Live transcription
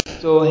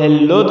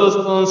Hello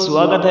दोस्तों,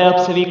 स्वागत है आप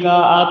सभी का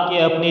आपके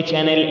अपने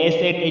चैनल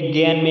ऐसे टेक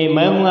ज्ञान में।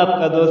 मैं हूं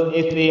आपका दोस्त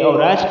ऐसे,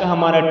 और आज का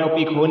हमारा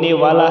टॉपिक होने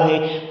वाला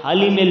है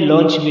हाल ही में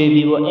लॉन्च हुए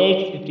Vivo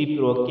X50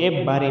 Pro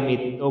के बारे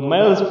में। तो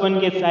मैं उस फोन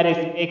के सारे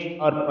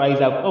स्पेक्स और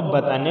प्राइस आपको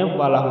बताने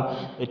वाला हूं।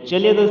 तो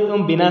चलिए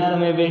दोस्तों, बिना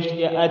समय वेस्ट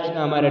किए आज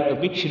का हमारा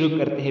टॉपिक शुरू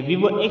करते हैं।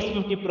 Vivo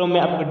X50 Pro में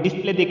आपको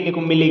डिस्प्ले देखने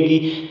को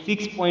मिलेगी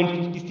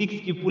 6.56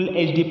 की full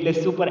HD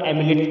plus super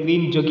AMOLED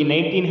screen, जो कि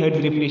 19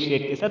 हर्ट्ज रिफ्रेश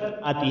रेट के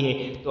साथ आती है।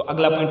 तो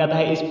अगला पॉइंट आता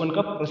है इस फोन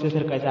का प्रोसेसर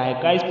कैसा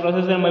है। गाइस,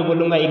 प्रोसेसर मैं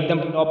बोलूंगा एकदम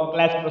टॉप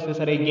क्लास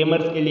प्रोसेसर है,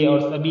 गेमर्स के लिए और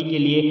सभी के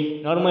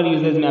लिए, नॉर्मल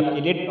यूजर्स में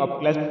आपके लिए टॉप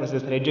क्लास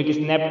प्रोसेसर है, जो कि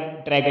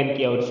स्नैपड्रैगन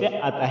की ओर से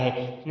आता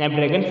है।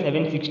 स्नैपड्रैगन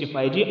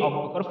 765G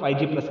ऑक्टा-कोर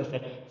 5G प्रोसेसर।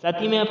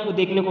 साथ ही में आपको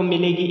देखने को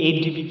मिलेगी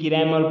 8GB की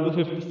रैम और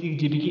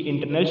 256GB की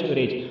इंटरनल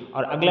स्टोरेज।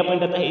 और अगला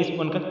पॉइंट आता है इस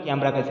फोन का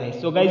कैमरा कैसा है।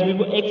 So guys,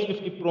 Vivo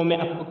X50 Pro में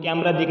आपको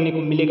कैमरा देखने को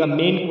मिलेगा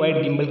main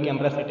quad gimbal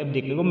camera setup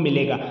देखने को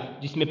मिलेगा,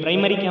 जिसमें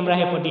प्राइमरी कैमरा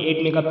है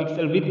 48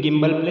 megapixel with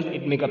gimbal plus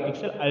 8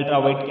 megapixel ultra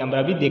wide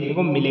camera भी देखने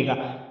को मिलेगा,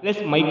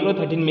 plus micro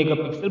 13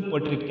 megapixel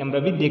portrait camera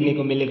भी देखने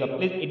को मिलेगा,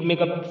 plus 8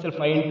 megapixel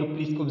 5x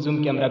प्रिस्कोप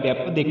zoom camera भी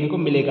आपको देखने को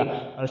मिलेगा।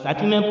 और साथ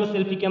ही में आपको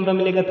सेल्फी कैमरा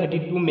मिलेगा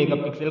 32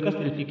 मेगापिक्सल का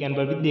सेल्फी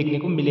कैमरा भी देखने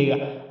को मिलेगा।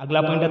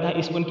 अगला पॉइंट आता है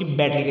इस फोन की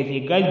बैटरी कैसी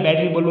है। गाइस,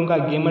 बैटरी बोलूंगा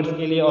गेमर्स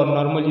के लिए और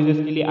नॉर्मल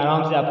यूजर्स के लिए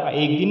आराम से आपका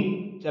एक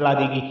दिन चला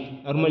देगी।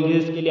 नॉर्मल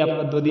यूजर्स के लिए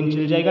आपका 2 दिन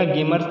चल जाएगा,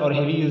 गेमर्स और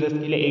हेवी यूजर्स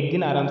के लिए एक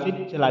दिन आराम से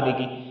चला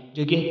देगी,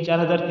 जो कि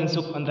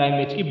 4315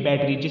 mAh की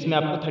बैटरी, जिसमें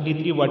आपको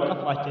 33 वाट का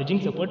फास्ट चार्जिंग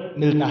सपोर्ट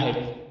मिलता है।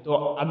 तो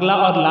अगला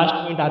और लास्ट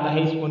पॉइंट आता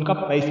है इस फोन का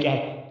प्राइस क्या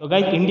है। तो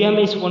गाइस, इंडिया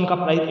में इस फोन का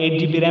price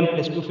 8GB RAM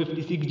plus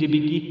 256GB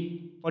की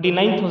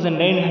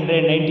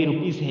 49,990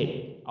 रुपीज़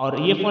है।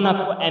 और ये फ़ोन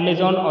आपको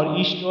अमेजॉन और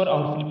ई स्टोर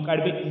और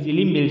फ्लिपकार्ट पे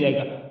इजीली मिल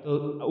जाएगा।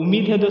 तो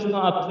उम्मीद है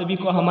दोस्तों आप सभी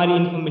को हमारी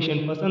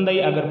इन्फॉर्मेशन पसंद आई।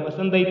 अगर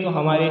पसंद आई तो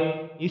हमारे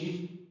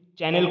इस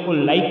चैनल को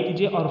लाइक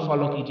कीजिए और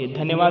फॉलो कीजिए।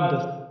 धन्यवाद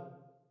दोस्तों।